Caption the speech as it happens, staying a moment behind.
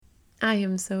I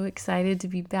am so excited to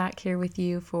be back here with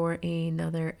you for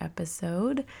another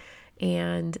episode.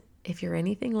 And if you're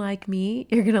anything like me,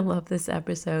 you're going to love this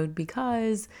episode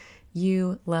because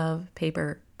you love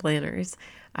paper planners.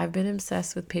 I've been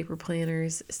obsessed with paper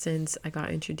planners since I got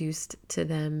introduced to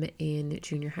them in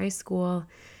junior high school.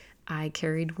 I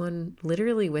carried one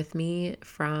literally with me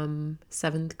from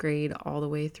 7th grade all the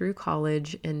way through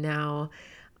college, and now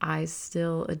I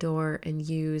still adore and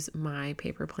use my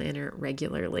paper planner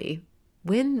regularly.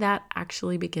 When that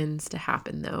actually begins to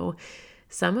happen, though,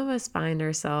 some of us find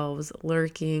ourselves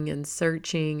lurking and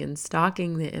searching and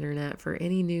stalking the internet for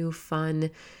any new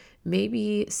fun,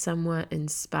 maybe somewhat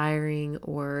inspiring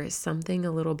or something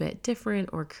a little bit different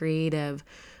or creative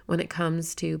when it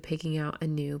comes to picking out a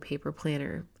new paper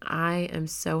planner. I am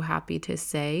so happy to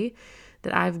say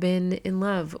that I've been in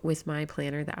love with my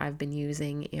planner that I've been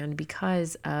using, and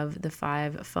because of the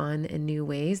 5 fun and new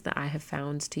ways that I have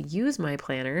found to use my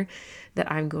planner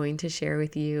that I'm going to share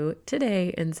with you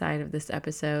today inside of this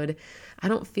episode, I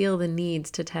don't feel the need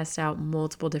to test out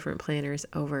multiple different planners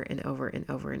over and over and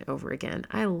over and over again.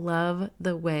 I love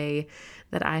the way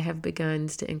that I have begun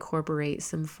to incorporate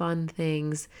some fun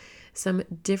things, some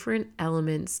different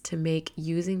elements to make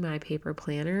using my paper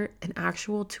planner an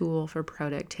actual tool for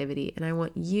productivity. And I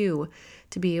want you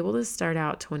to be able to start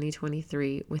out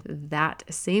 2023 with that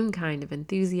same kind of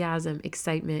enthusiasm,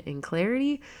 excitement, and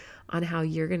clarity on how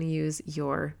you're going to use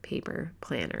your paper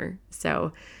planner.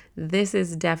 So this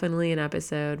is definitely an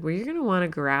episode where you're going to want to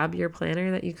grab your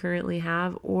planner that you currently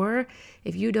have, or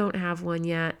if you don't have one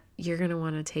yet, you're going to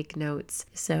want to take notes.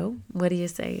 So what do you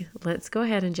say? Let's go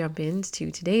ahead and jump into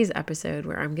today's episode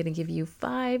where I'm going to give you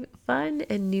 5 fun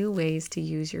and new ways to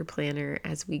use your planner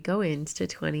as we go into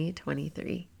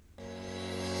 2023.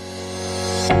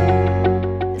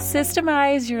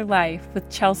 Systemize Your Life with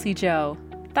Chelsea Joe.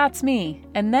 That's me.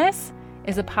 And this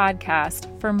is a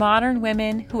podcast for modern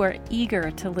women who are eager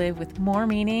to live with more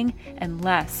meaning and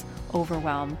less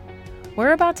overwhelm.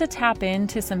 We're about to tap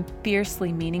into some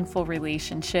fiercely meaningful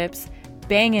relationships,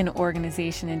 banging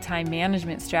organization and time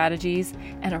management strategies,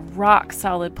 and a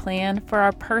rock-solid plan for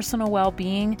our personal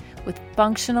well-being with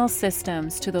functional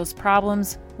systems to those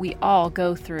problems we all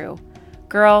go through.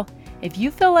 Girl, if you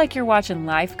feel like you're watching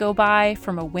life go by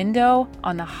from a window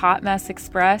on the Hot Mess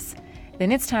Express,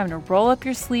 then it's time to roll up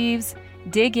your sleeves,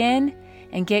 dig in,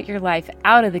 and get your life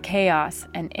out of the chaos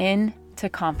and into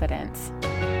confidence.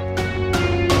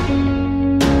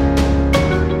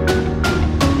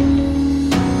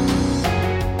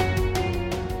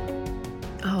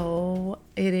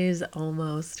 It is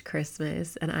almost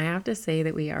Christmas, and I have to say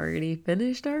that we already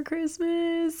finished our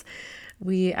Christmas.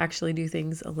 We actually do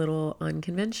things a little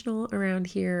unconventional around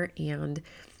here, and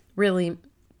really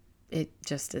it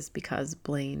just is because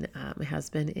Blaine, my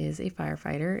husband, is a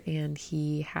firefighter, and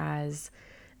he has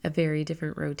a very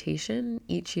different rotation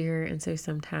each year, and so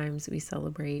sometimes we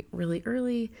celebrate really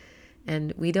early,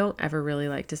 and we don't ever really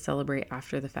like to celebrate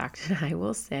after the fact. And I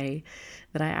will say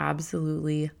that I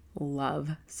absolutely love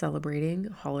celebrating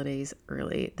holidays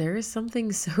early. There is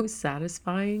something so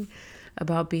satisfying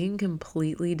about being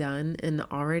completely done and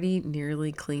already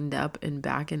nearly cleaned up and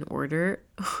back in order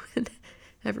when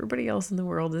everybody else in the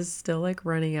world is still like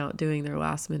running out doing their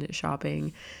last minute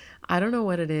shopping. I don't know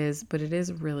what it is, but it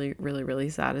is really, really, really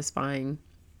satisfying.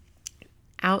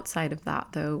 Outside of that,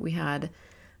 though, we had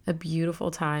a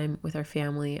beautiful time with our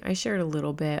family. I shared a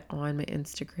little bit on my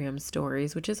Instagram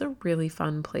stories, which is a really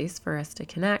fun place for us to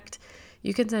connect.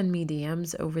 You can send me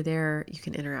DMs over there. You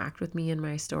can interact with me in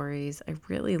my stories. I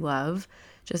really love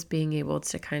just being able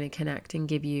to kind of connect and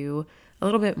give you a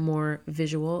little bit more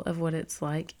visual of what it's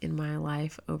like in my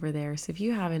life over there. So if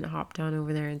you haven't hopped on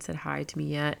over there and said hi to me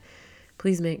yet,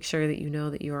 please make sure that you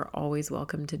know that you are always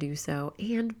welcome to do so.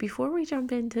 And before we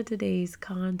jump into today's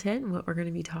content and what we're going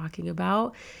to be talking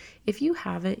about, if you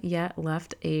haven't yet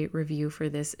left a review for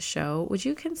this show, would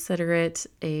you consider it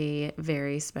a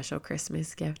very special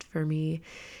Christmas gift for me?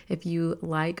 If you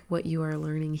like what you are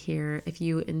learning here, if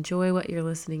you enjoy what you're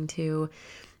listening to,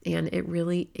 and it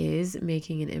really is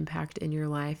making an impact in your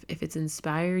life, if it's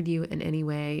inspired you in any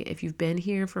way, if you've been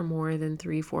here for more than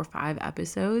 3, 4, 5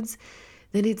 episodes,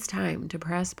 then it's time to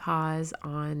press pause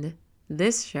on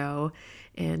this show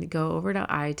and go over to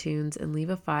iTunes and leave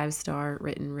a 5-star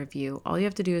written review. All you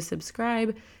have to do is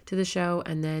subscribe to the show,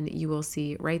 and then you will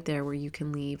see right there where you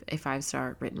can leave a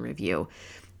 5-star written review.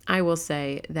 I will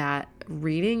say that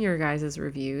reading your guys'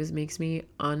 reviews makes me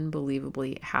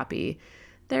unbelievably happy.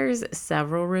 There's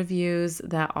several reviews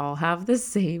that all have the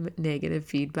same negative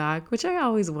feedback, which I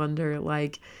always wonder,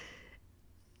 like,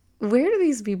 where do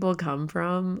these people come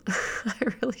from? I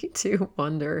really do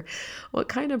wonder what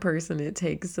kind of person it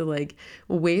takes to like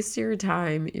waste your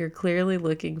time. You're clearly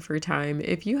looking for time.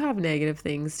 If you have negative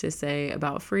things to say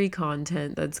about free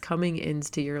content that's coming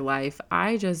into your life,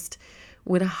 I just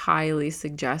would highly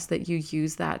suggest that you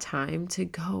use that time to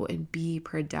go and be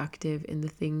productive in the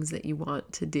things that you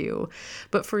want to do.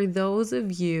 But for those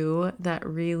of you that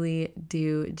really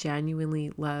do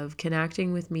genuinely love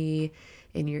connecting with me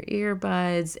in your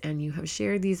earbuds and you have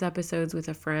shared these episodes with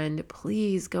a friend,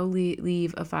 please go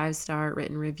leave a 5-star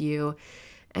written review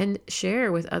and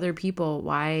share with other people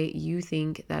why you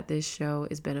think that this show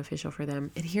is beneficial for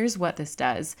them. And here's what this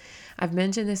does. I've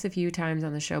mentioned this a few times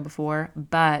on the show before,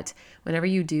 but whenever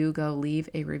you do go leave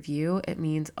a review, it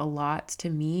means a lot to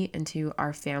me and to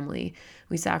our family.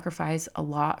 We sacrifice a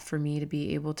lot for me to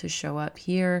be able to show up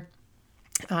here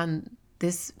on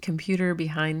this computer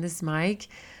behind this mic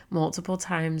multiple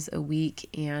times a week,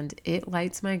 and it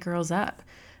lights my girls up.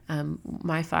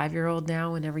 My 5-year-old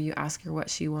now, whenever you ask her what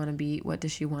does she want to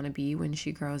be when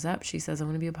she grows up, she says, I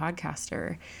want to be a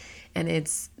podcaster. And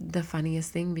it's the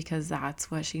funniest thing because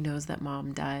that's what she knows that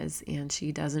mom does. And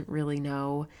she doesn't really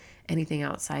know anything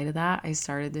outside of that. I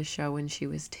started this show when she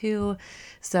was 2.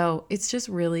 So it's just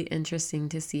really interesting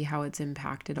to see how it's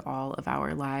impacted all of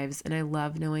our lives. And I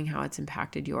love knowing how it's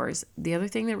impacted yours. The other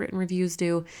thing that written reviews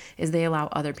do is they allow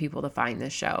other people to find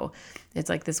this show. It's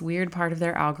like this weird part of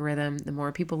their algorithm. The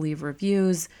more people leave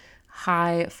reviews,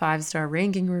 high 5-star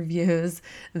ranking reviews,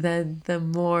 then the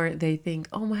more they think,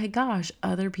 oh my gosh,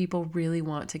 other people really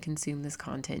want to consume this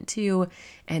content too.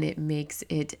 And it makes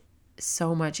it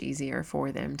so much easier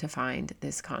for them to find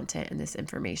this content and this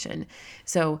information.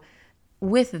 So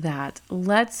with that,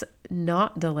 let's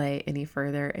not delay any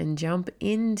further and jump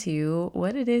into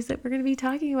what it is that we're going to be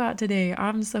talking about today.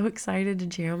 I'm so excited to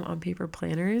jam on paper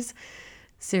planners.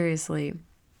 Seriously,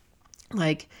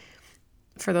 like,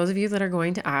 for those of you that are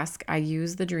going to ask, I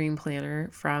use the Dream Planner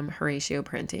from Horatio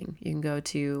Printing. You can go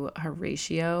to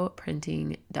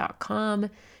HoratioPrinting.com.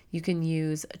 You can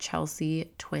use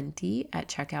Chelsea20 at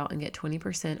checkout and get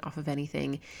 20% off of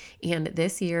anything. And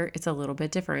this year, it's a little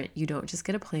bit different. You don't just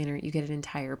get a planner, you get an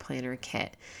entire planner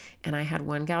kit. And I had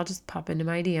one gal just pop into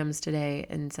my DMs today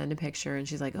and send a picture. And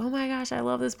she's like, oh my gosh, I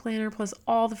love this planner plus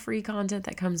all the free content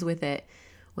that comes with it.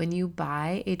 When you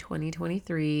buy a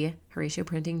 2023 Horatio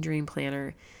Printing Dream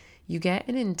Planner, you get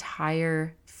an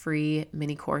entire free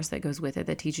mini course that goes with it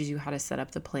that teaches you how to set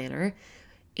up the planner,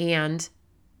 and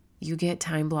you get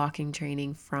time blocking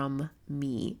training from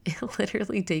me. It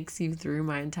literally takes you through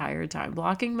my entire time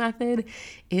blocking method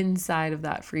inside of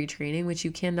that free training, which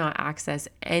you cannot access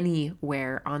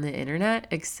anywhere on the internet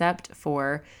except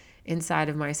for inside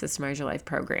of my Systemize Your Life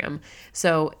program.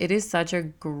 So it is such a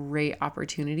great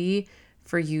opportunity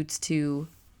for you to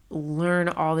learn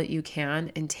all that you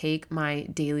can and take my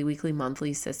daily, weekly,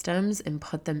 monthly systems and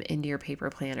put them into your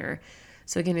paper planner.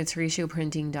 So again, it's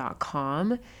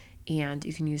HoratioPrinting.com, and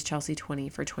you can use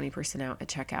Chelsea20 for 20% out at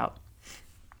checkout.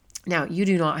 Now, you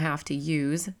do not have to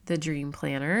use the Dream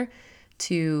Planner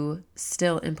to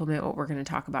still implement what we're going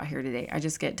to talk about here today. I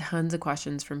just get tons of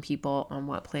questions from people on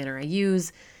what planner I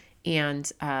use.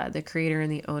 And the creator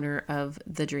and the owner of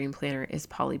the Dream Planner is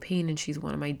Polly Payne, and she's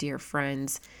one of my dear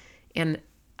friends. And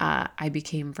I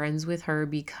became friends with her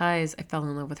because I fell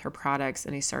in love with her products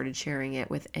and I started sharing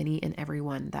it with any and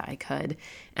everyone that I could.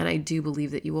 And I do believe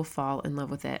that you will fall in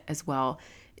love with it as well.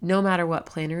 No matter what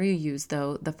planner you use,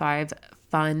 though, the 5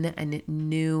 fun and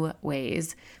new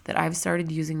ways that I've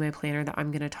started using my planner that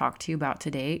I'm going to talk to you about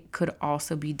today could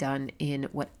also be done in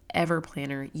whatever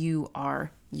planner you are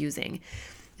using.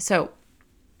 So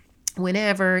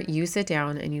whenever you sit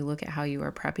down and you look at how you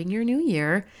are prepping your new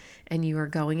year and you are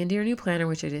going into your new planner,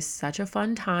 which it is such a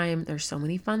fun time, there's so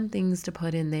many fun things to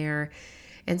put in there.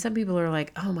 And some people are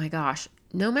like, oh my gosh,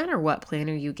 no matter what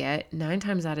planner you get, 9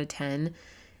 times out of 10,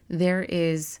 there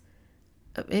is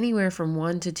anywhere from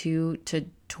 1 to 2 to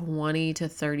 20 to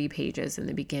 30 pages in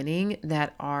the beginning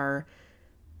that are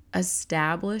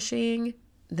establishing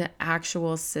the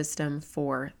actual system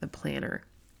for the planner.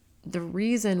 The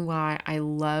reason why I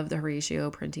love the Horatio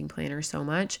Printing Planner so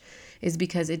much is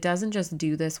because it doesn't just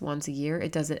do this once a year,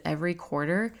 it does it every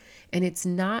quarter, and it's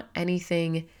not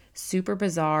anything super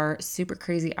bizarre, super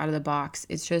crazy out of the box.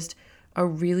 It's just a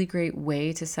really great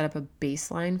way to set up a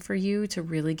baseline for you, to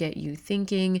really get you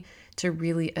thinking, to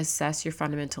really assess your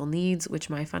fundamental needs, which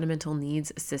my fundamental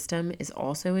needs system is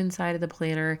also inside of the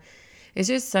planner. It's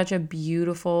just such a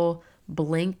beautiful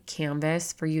blank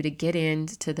canvas for you to get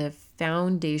into the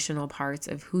foundational parts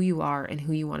of who you are and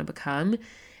who you want to become.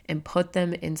 and put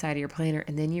them inside of your planner,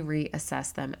 and then you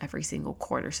reassess them every single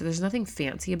quarter. So there's nothing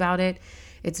fancy about it.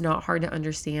 It's not hard to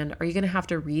understand. Are you going to have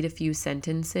to read a few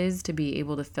sentences to be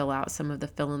able to fill out some of the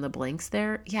fill in the blanks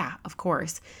there? Yeah, of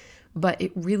course. But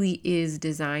it really is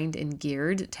designed and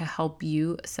geared to help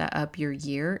you set up your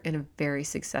year in a very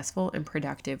successful and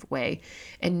productive way.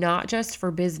 And not just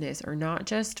for business, or not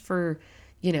just for,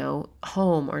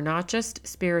 home, or not just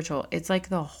spiritual. It's like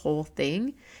the whole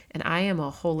thing. And I am a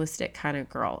holistic kind of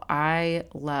girl. I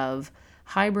love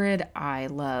hybrid. I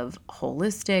love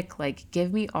holistic. Like,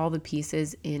 give me all the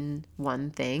pieces in one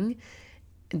thing.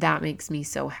 That makes me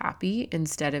so happy,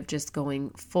 instead of just going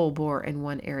full bore in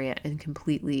one area and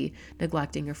completely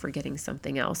neglecting or forgetting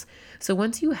something else. So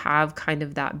once you have kind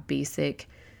of that basic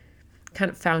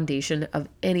kind of foundation of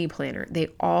any planner, they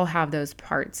all have those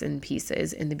parts and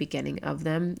pieces in the beginning of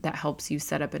them that helps you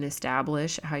set up and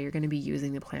establish how you're going to be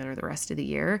using the planner the rest of the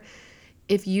year.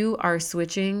 If you are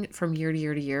switching from year to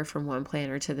year to year, from one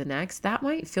planner to the next, that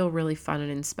might feel really fun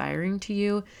and inspiring to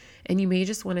you. And you may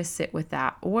just want to sit with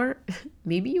that. Or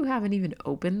maybe you haven't even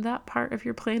opened that part of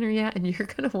your planner yet, and you're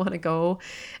going to want to go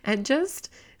and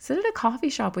just sit at a coffee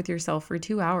shop with yourself for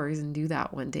 2 hours and do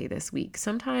that one day this week,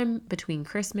 sometime between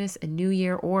Christmas and New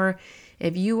Year. Or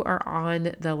if you are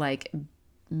on the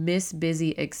Miss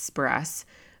Busy Express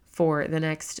for the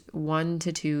next 1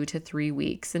 to 2 to 3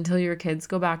 weeks until your kids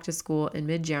go back to school in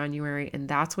mid-January, and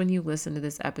that's when you listen to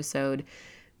this episode,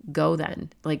 go then.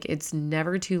 It's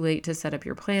never too late to set up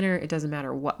your planner. It doesn't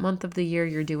matter what month of the year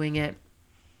you're doing it.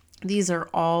 These are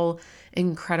all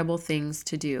incredible things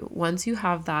to do. Once you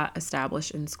have that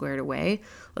established and squared away,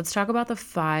 let's talk about the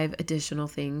 5 additional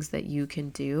things that you can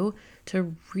do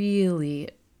to really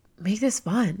make this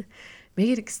fun, make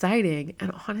it exciting.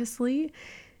 And honestly,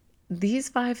 these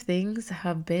 5 things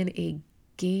have been a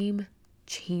game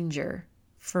changer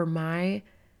for my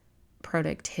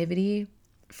productivity,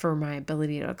 for my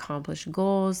ability to accomplish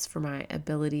goals, for my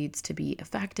abilities to be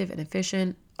effective and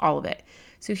efficient, all of it.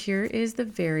 So here is the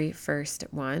very first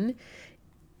one.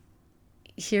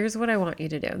 Here's what I want you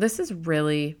to do. This is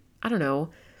really, I don't know,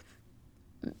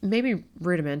 maybe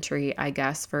rudimentary, I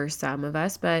guess, for some of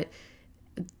us, but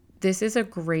this is a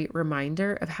great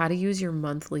reminder of how to use your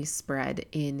monthly spread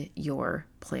in your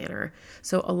planner.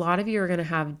 So a lot of you are going to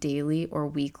have daily or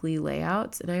weekly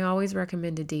layouts, and I always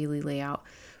recommend a daily layout,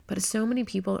 but so many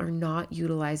people are not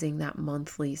utilizing that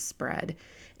monthly spread.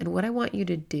 And what I want you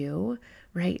to do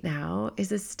right now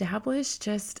is establish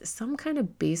just some kind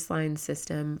of baseline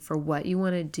system for what you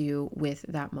want to do with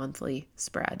that monthly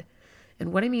spread.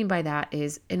 And what I mean by that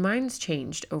is, and mine's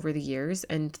changed over the years,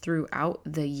 and throughout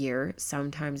the year,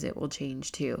 sometimes it will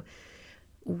change too.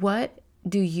 What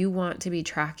do you want to be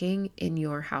tracking in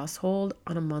your household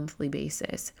on a monthly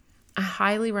basis? I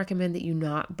highly recommend that you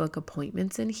not book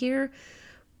appointments in here.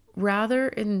 Rather,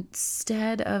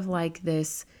 instead of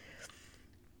this,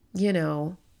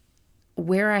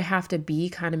 where I have to be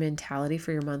kind of mentality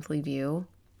for your monthly view,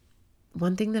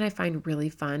 one thing that I find really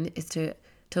fun is to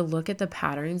look at the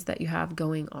patterns that you have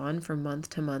going on from month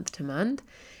to month to month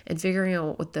and figuring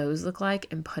out what those look like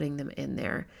and putting them in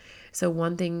there. So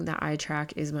one thing that I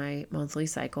track is my monthly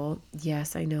cycle.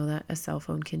 Yes, I know that a cell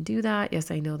phone can do that.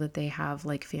 Yes, I know that they have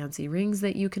fancy rings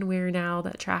that you can wear now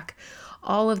that track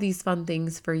all of these fun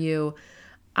things for you.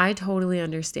 I totally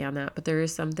understand that, but there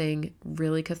is something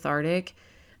really cathartic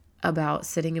about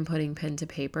sitting and putting pen to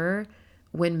paper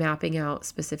when mapping out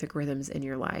specific rhythms in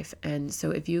your life. And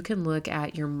so if you can look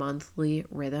at your monthly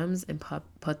rhythms and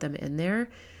put them in there,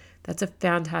 that's a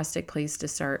fantastic place to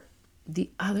start. The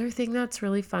other thing that's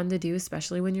really fun to do,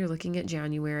 especially when you're looking at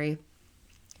January,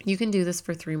 you can do this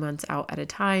for 3 months out at a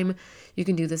time. You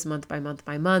can do this month by month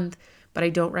by month, but I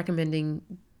don't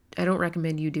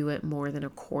recommend you do it more than a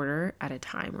quarter at a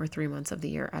time or 3 months of the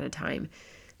year at a time.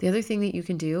 The other thing that you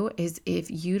can do is, if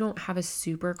you don't have a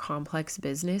super complex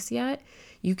business yet,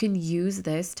 you can use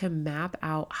this to map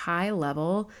out high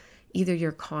level, either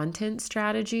your content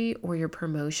strategy or your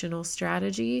promotional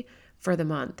strategy for the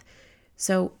month.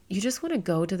 So you just want to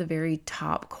go to the very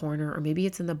top corner, or maybe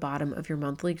it's in the bottom of your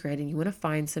monthly grid, and you want to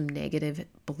find some negative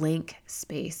blank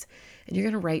space, and you're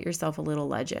going to write yourself a little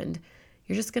legend.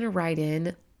 You're just going to write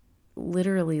in,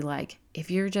 literally,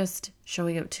 if you're just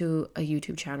showing up to a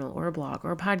YouTube channel or a blog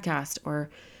or a podcast or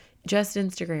just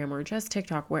Instagram or just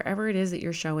TikTok, wherever it is that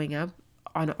you're showing up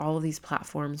on all of these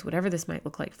platforms, whatever this might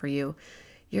look like for you,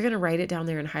 you're going to write it down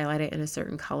there and highlight it in a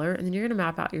certain color, and then you're going to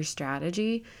map out your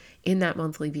strategy in that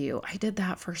monthly view. I did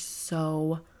that for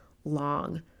so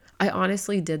long. I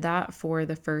honestly did that for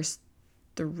the first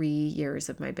 3 years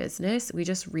of my business. We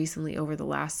just recently, over the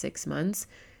last 6 months,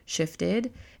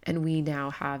 shifted, and we now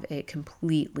have it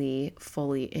completely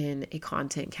fully in a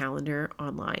content calendar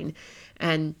online.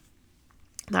 And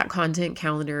that content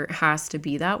calendar has to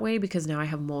be that way because now I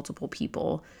have multiple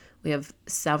people. We have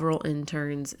several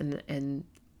interns and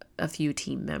a few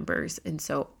team members. And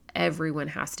so everyone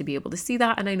has to be able to see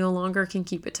that. And I no longer can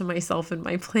keep it to myself in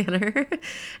my planner.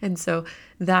 And so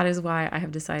that is why I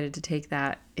have decided to take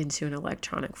that into an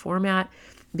electronic format,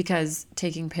 because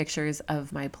taking pictures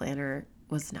of my planner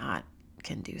was not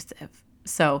conducive.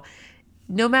 So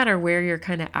no matter where you're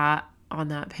kind of at on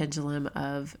that pendulum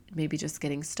of maybe just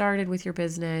getting started with your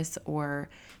business, or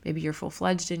maybe you're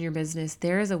full-fledged in your business,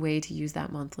 there is a way to use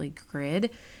that monthly grid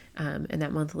and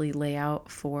that monthly layout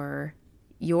for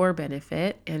your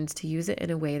benefit, and to use it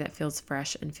in a way that feels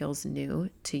fresh and feels new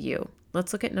to you.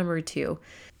 Let's look at number 2.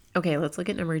 Okay, let's look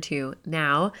at number 2.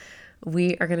 Now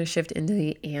we are going to shift into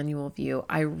the annual view.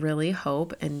 I really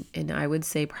hope, and I would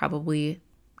say probably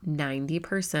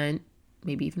 90%,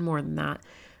 maybe even more than that,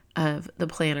 of the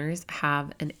planners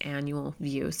have an annual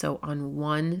view. So on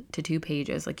 1 to 2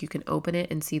 pages, like you can open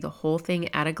it and see the whole thing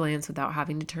at a glance without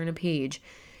having to turn a page.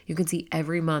 You can see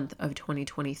every month of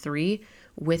 2023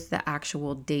 with the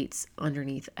actual dates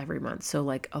underneath every month. So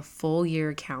like a full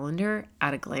year calendar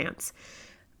at a glance.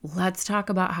 Let's talk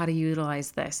about how to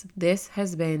utilize this. This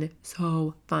has been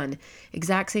so fun.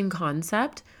 Exact same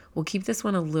concept. We'll keep this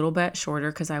one a little bit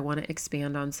shorter because I want to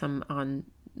expand on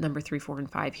number 3, 4, and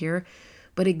 5 here.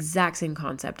 But exact same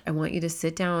concept. I want you to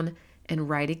sit down and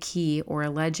write a key or a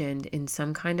legend in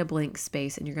some kind of blank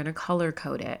space, and you're going to color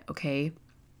code it, okay?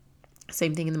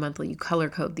 Same thing in the monthly. You color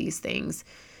code these things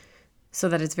so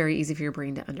that it's very easy for your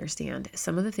brain to understand.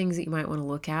 Some of the things that you might want to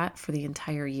look at for the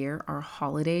entire year are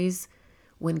holidays,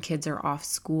 when kids are off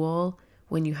school,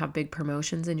 when you have big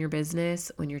promotions in your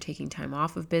business, when you're taking time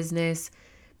off of business.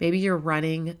 Maybe you're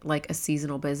running like a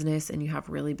seasonal business and you have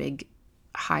really big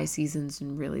high seasons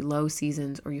and really low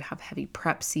seasons, or you have heavy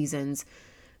prep seasons.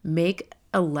 Make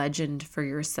a legend for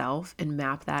yourself and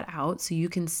map that out so you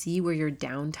can see where your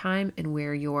downtime and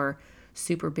where your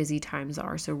super busy times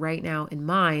are. So right now in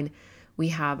mine, we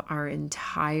have our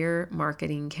entire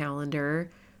marketing calendar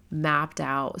mapped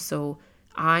out. So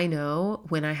I know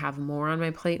when I have more on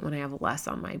my plate, when I have less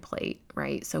on my plate,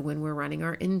 right? So when we're running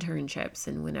our internships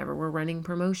and whenever we're running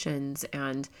promotions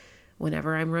and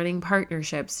whenever I'm running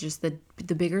partnerships, just the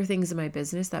bigger things in my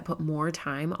business that put more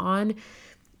time on,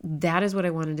 that is what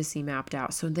I wanted to see mapped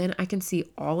out. So then I can see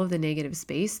all of the negative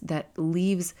space that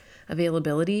leaves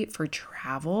availability for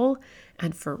travel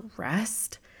and for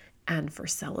rest and for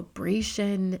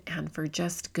celebration and for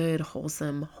just good,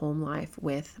 wholesome home life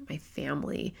with my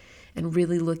family, and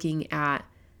really looking at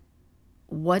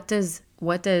what does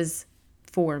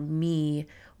for me,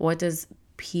 what does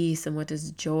peace and what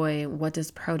does joy, what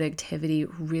does productivity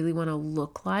really want to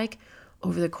look like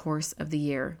over the course of the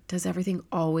year. Does everything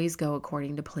always go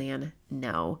according to plan?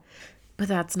 No. But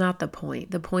that's not the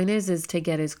point. The point is to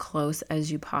get as close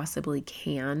as you possibly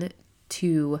can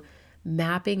to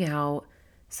mapping out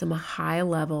some high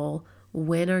level,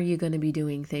 when are you going to be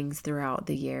doing things throughout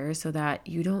the year, so that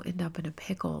you don't end up in a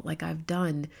pickle like I've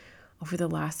done over the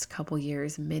last couple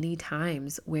years many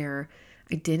times, where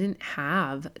I didn't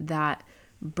have that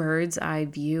bird's eye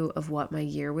view of what my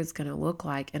year was going to look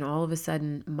like. And all of a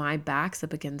sudden my back's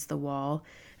up against the wall,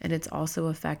 and it's also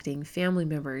affecting family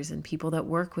members and people that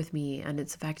work with me, and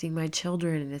it's affecting my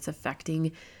children, and it's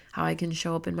affecting how I can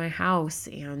show up in my house,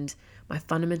 and my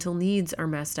fundamental needs are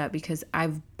messed up because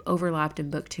I've overlapped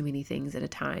and booked too many things at a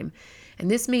time.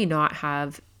 And this may not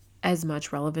have as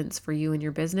much relevance for you in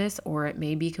your business, or it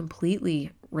may be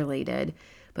completely related,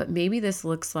 but maybe this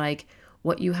looks like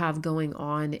what you have going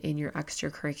on in your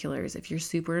extracurriculars. If you're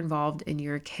super involved in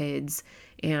your kids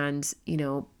and,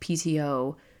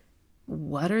 PTO,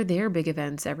 what are their big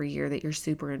events every year that you're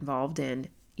super involved in?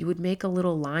 You would make a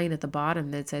little line at the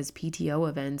bottom that says PTO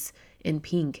events in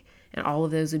pink, and all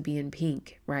of those would be in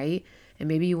pink, right? And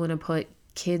maybe you want to put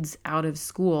kids out of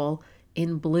school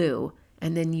in blue,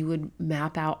 and then you would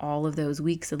map out all of those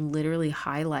weeks and literally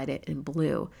highlight it in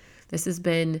blue. This has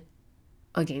been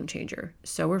a game changer.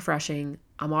 So refreshing.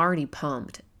 I'm already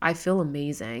pumped. I feel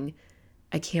amazing.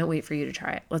 I can't wait for you to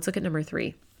try it. Let's look at number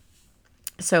 3.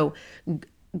 So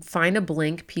find a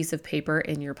blank piece of paper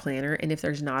in your planner. And if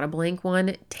there's not a blank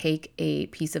one, take a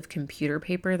piece of computer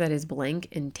paper that is blank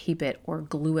and tape it or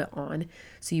glue it on,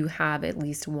 so you have at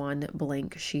least one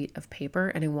blank sheet of paper.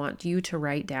 And I want you to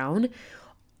write down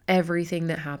everything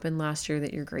that happened last year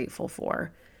that you're grateful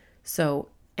for. So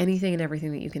anything and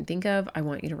everything that you can think of, I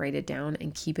want you to write it down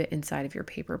and keep it inside of your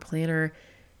paper planner.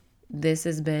 This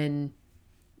has been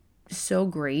so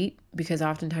great because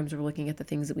oftentimes we're looking at the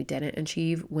things that we didn't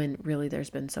achieve when really there's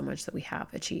been so much that we have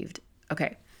achieved.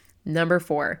 Okay, number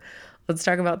 4. Let's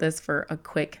talk about this for a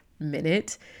quick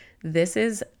minute. This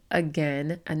is,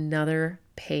 again, another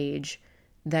page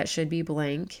that should be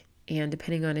blank. And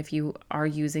depending on if you are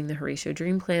using the Horatio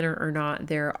Dream Planner or not,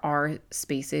 there are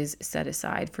spaces set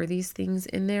aside for these things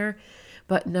in there.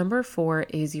 But number 4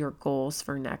 is your goals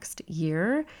for next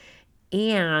year.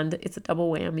 And it's a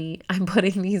double whammy. I'm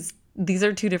putting these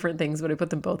are 2 different things, but I put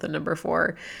them both in number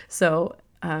 4. So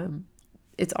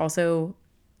it's also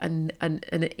in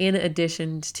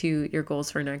addition to your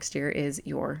goals for next year is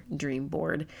your dream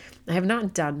board. I have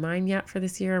not done mine yet for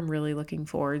this year. I'm really looking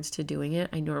forward to doing it.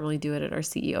 I normally do it at our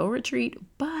CEO retreat,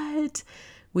 but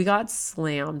we got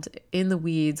slammed in the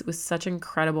weeds with such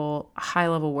incredible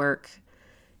high-level work.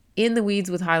 In the weeds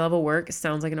with high-level work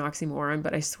sounds like an oxymoron,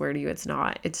 but I swear to you it's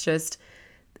not. It's just,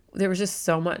 there was just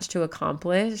so much to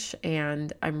accomplish,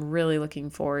 and I'm really looking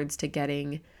forward to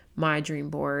getting my dream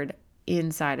board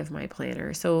inside of my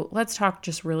planner. So let's talk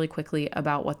just really quickly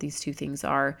about what these 2 things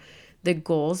are. The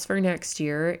goals for next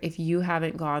year, if you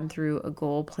haven't gone through a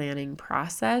goal planning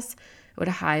process, I would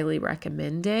highly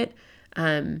recommend it.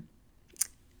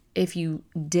 If you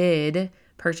did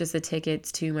purchase the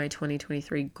tickets to my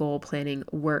 2023 goal planning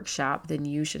workshop, then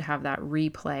you should have that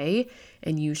replay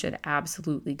and you should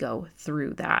absolutely go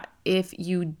through that. If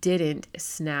you didn't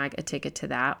snag a ticket to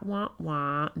that,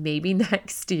 maybe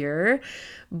next year,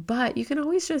 but you can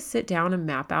always just sit down and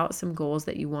map out some goals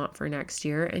that you want for next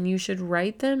year, and you should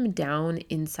write them down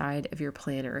inside of your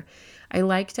planner. I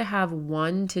like to have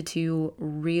 1 to 2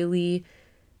 really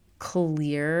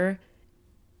clear,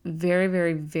 very,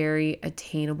 very, very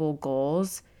attainable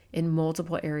goals in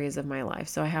multiple areas of my life.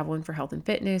 So I have one for health and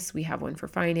fitness. We have one for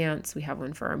finance. We have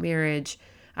one for our marriage.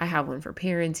 I have one for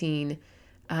parenting.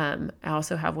 I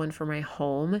also have one for my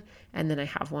home. And then I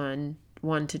have one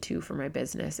to 2 for my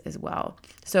business as well.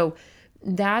 So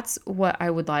that's what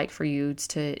I would like for you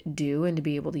to do and to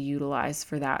be able to utilize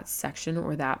for that section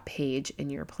or that page in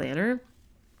your planner.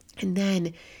 And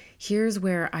then here's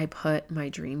where I put my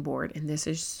dream board. And this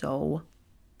is so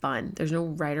fun. There's no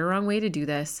right or wrong way to do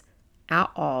this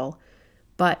at all.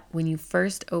 But when you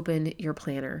first open your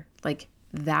planner, like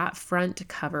that front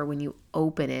cover, when you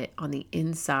open it on the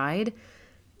inside,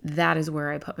 that is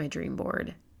where I put my dream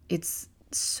board. It's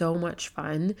so much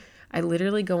fun. I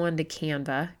literally go onto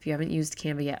Canva. If you haven't used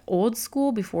Canva yet, old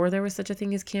school, before there was such a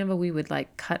thing as Canva, we would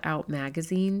like cut out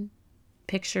magazine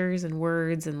pictures and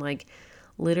words and like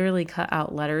literally cut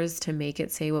out letters to make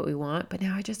it say what we want. But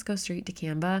now I just go straight to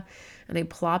Canva and I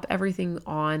plop everything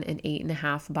on an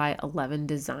 8.5 by 11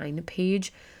 design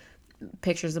page.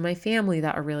 Pictures of my family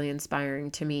that are really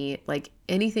inspiring to me, like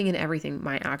anything and everything,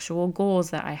 my actual goals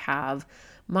that I have,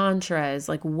 mantras,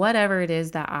 like whatever it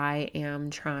is that I am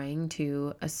trying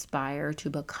to aspire to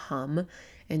become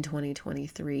in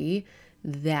 2023,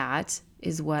 that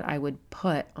is what I would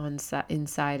put on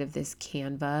inside of this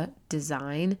Canva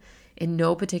design in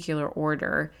no particular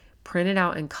order, print it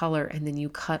out in color, and then you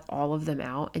cut all of them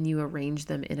out and you arrange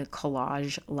them in a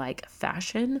collage-like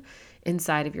fashion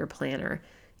inside of your planner.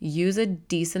 Use a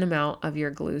decent amount of your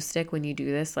glue stick when you do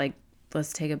this. Like,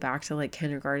 let's take it back to like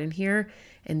kindergarten here.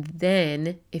 And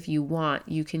then if you want,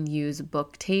 you can use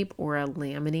book tape or a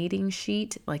laminating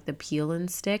sheet, like the peel and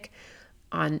stick,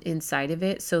 on inside of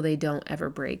it so they don't ever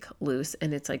break loose,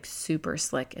 and it's like super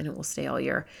slick and it will stay all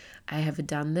year. I have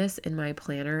done this in my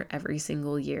planner every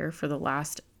single year for the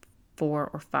last 4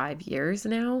 or 5 years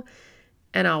now,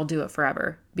 and I'll do it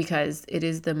forever because it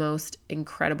is the most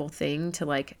incredible thing to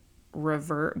like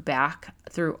revert back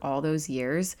through all those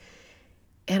years.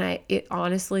 And it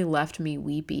honestly left me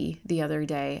weepy the other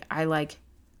day. I like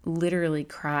literally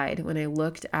cried when I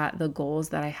looked at the goals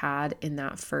that I had in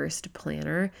that first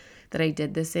planner that I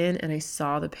did this in, and I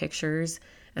saw the pictures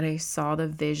and I saw the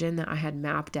vision that I had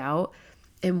mapped out.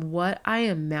 And what I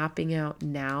am mapping out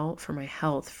now for my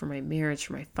health, for my marriage,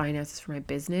 for my finances, for my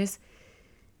business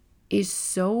is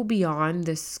so beyond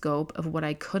the scope of what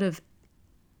I could have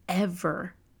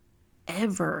ever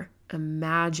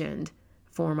imagined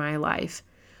for my life.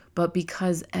 But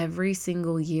because every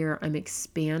single year I'm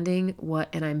expanding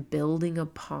and I'm building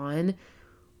upon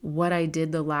what I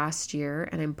did the last year,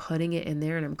 and I'm putting it in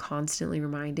there and I'm constantly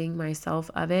reminding myself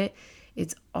of it,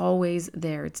 it's always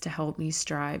there. It's to help me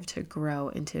strive to grow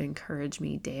and to encourage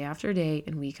me day after day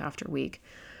and week after week.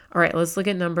 All right, let's look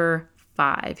at number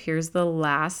 5. Here's the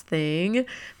last thing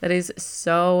that is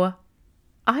so,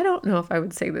 I don't know if I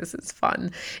would say this is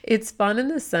fun. It's fun in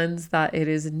the sense that it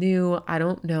is new. I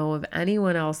don't know of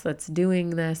anyone else that's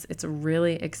doing this. It's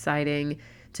really exciting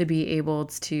to be able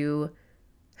to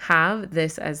have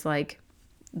this as like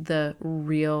the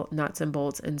real nuts and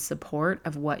bolts and support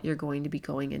of what you're going to be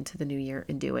going into the new year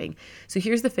and doing. So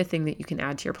here's the fifth thing that you can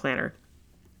add to your planner.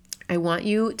 I want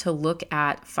you to look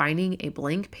at finding a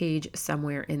blank page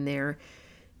somewhere in there.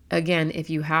 Again, if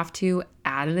you have to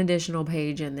add an additional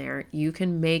page in there, you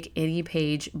can make any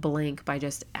page blank by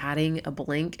just adding a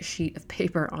blank sheet of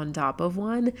paper on top of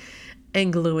one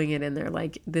and gluing it in there.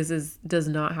 Like does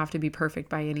not have to be perfect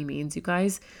by any means, you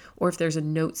guys. Or if there's a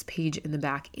notes page in the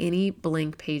back, any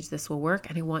blank page, this will work.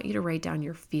 And I want you to write down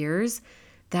your fears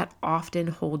that often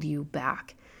hold you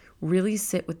back. Really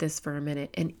sit with this for a minute.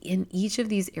 And in each of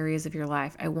these areas of your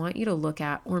life, I want you to look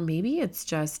at, or maybe it's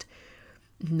just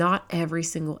not every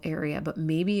single area, but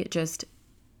maybe it just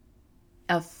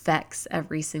affects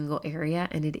every single area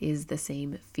and it is the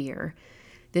same fear.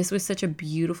 This was such a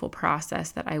beautiful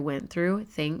process that I went through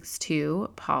thanks to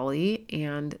Polly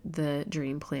and the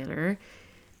Dream Planner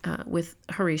with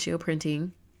Horatio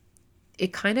Printing.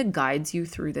 It kind of guides you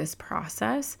through this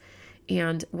process.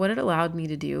 And what it allowed me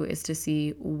to do is to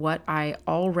see what I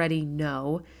already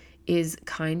know is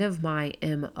kind of my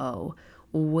MO.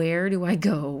 Where do I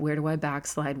go? Where do I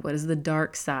backslide? What is the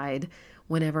dark side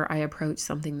whenever I approach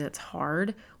something that's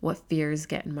hard? What fears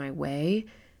get in my way?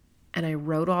 And I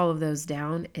wrote all of those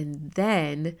down. And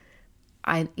then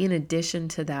in addition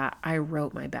to that, I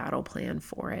wrote my battle plan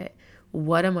for it.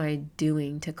 What am I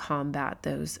doing to combat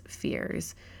those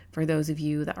fears? For those of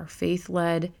you that are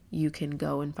faith-led, you can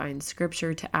go and find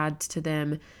scripture to add to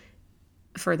them.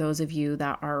 For those of you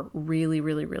that are really,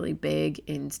 really, really big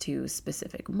into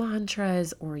specific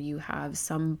mantras, or you have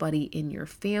somebody in your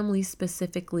family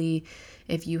specifically,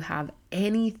 if you have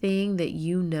anything that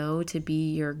you know to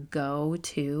be your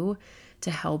go-to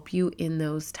to help you in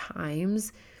those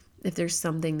times, if there's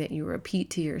something that you repeat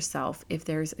to yourself, if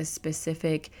there's a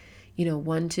specific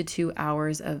 1 to 2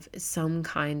 hours of some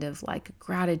kind of like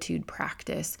gratitude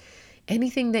practice,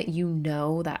 anything that you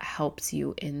know that helps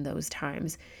you in those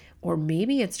times. Or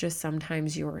maybe it's just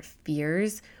sometimes your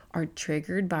fears are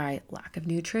triggered by lack of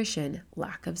nutrition,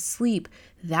 lack of sleep.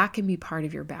 That can be part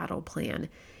of your battle plan.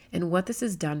 And what this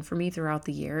has done for me throughout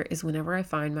the year is whenever I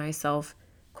find myself,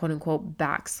 quote unquote,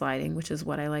 backsliding, which is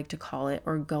what I like to call it,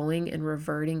 or going and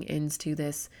reverting into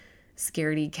this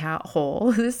scaredy cat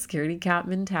hole, this scaredy cat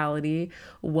mentality,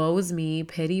 woe's me,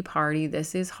 pity party,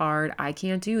 this is hard, I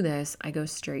can't do this, I go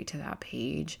straight to that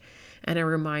page. And I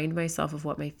remind myself of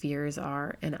what my fears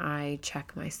are, and I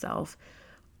check myself.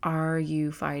 Are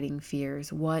you fighting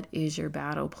fears? What is your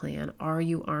battle plan? Are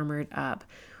you armored up?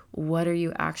 What are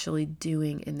you actually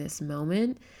doing in this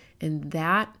moment? And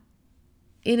that,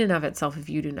 in and of itself, if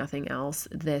you do nothing else,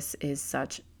 this is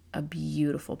such a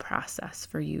beautiful process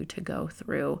for you to go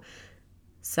through.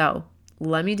 So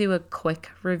let me do a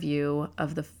quick review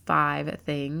of the 5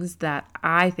 things that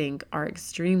I think are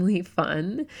extremely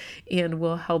fun and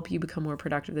will help you become more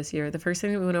productive this year. The first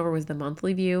thing that we went over was the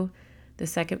monthly view. The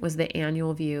second was the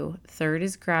annual view. Third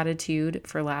is gratitude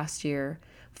for last year.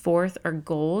 Fourth are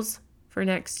goals for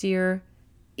next year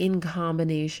in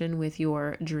combination with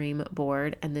your dream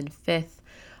board. And then fifth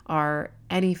are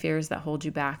any fears that hold you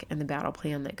back and the battle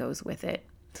plan that goes with it.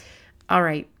 All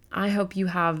right. I hope you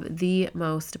have the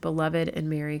most beloved and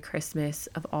Merry Christmas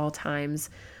of all times.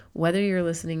 Whether you're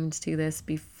listening to this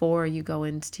before you go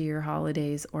into your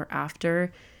holidays or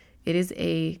after, it is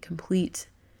a complete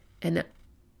and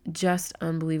just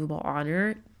unbelievable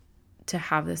honor to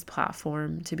have this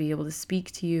platform, to be able to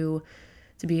speak to you,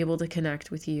 to be able to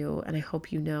connect with you. And I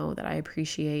hope you know that I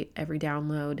appreciate every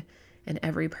download and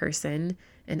every person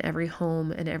and every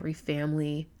home and every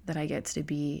family that I get to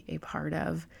be a part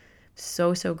of.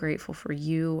 So grateful for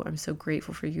you. I'm so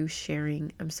grateful for you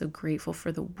sharing. I'm so grateful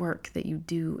for the work that you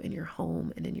do in your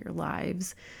home and in your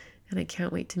lives. And I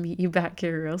can't wait to meet you back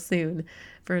here real soon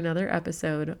for another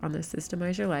episode on the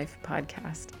Systemize Your Life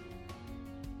podcast.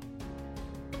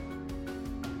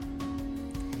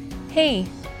 Hey,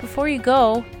 before you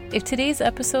go, if today's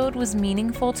episode was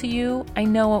meaningful to you, I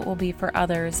know it will be for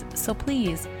others. So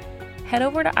please head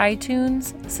over to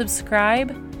iTunes,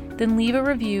 subscribe, then leave a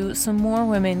review so more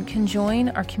women can join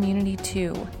our community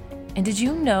too. And did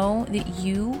you know that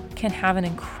you can have an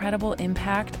incredible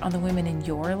impact on the women in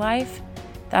your life?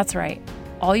 That's right.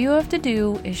 All you have to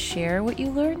do is share what you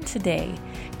learned today.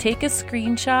 Take a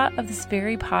screenshot of this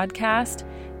very podcast,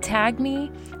 tag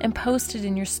me, and post it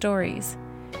in your stories.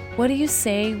 What do you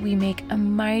say we make a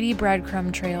mighty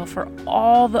breadcrumb trail for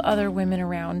all the other women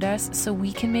around us so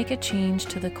we can make a change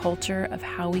to the culture of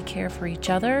how we care for each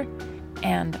other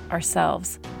and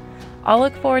ourselves? I'll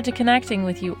look forward to connecting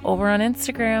with you over on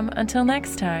Instagram. Until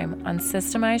next time on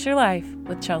Systemize Your Life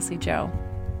with Chelsea Joe.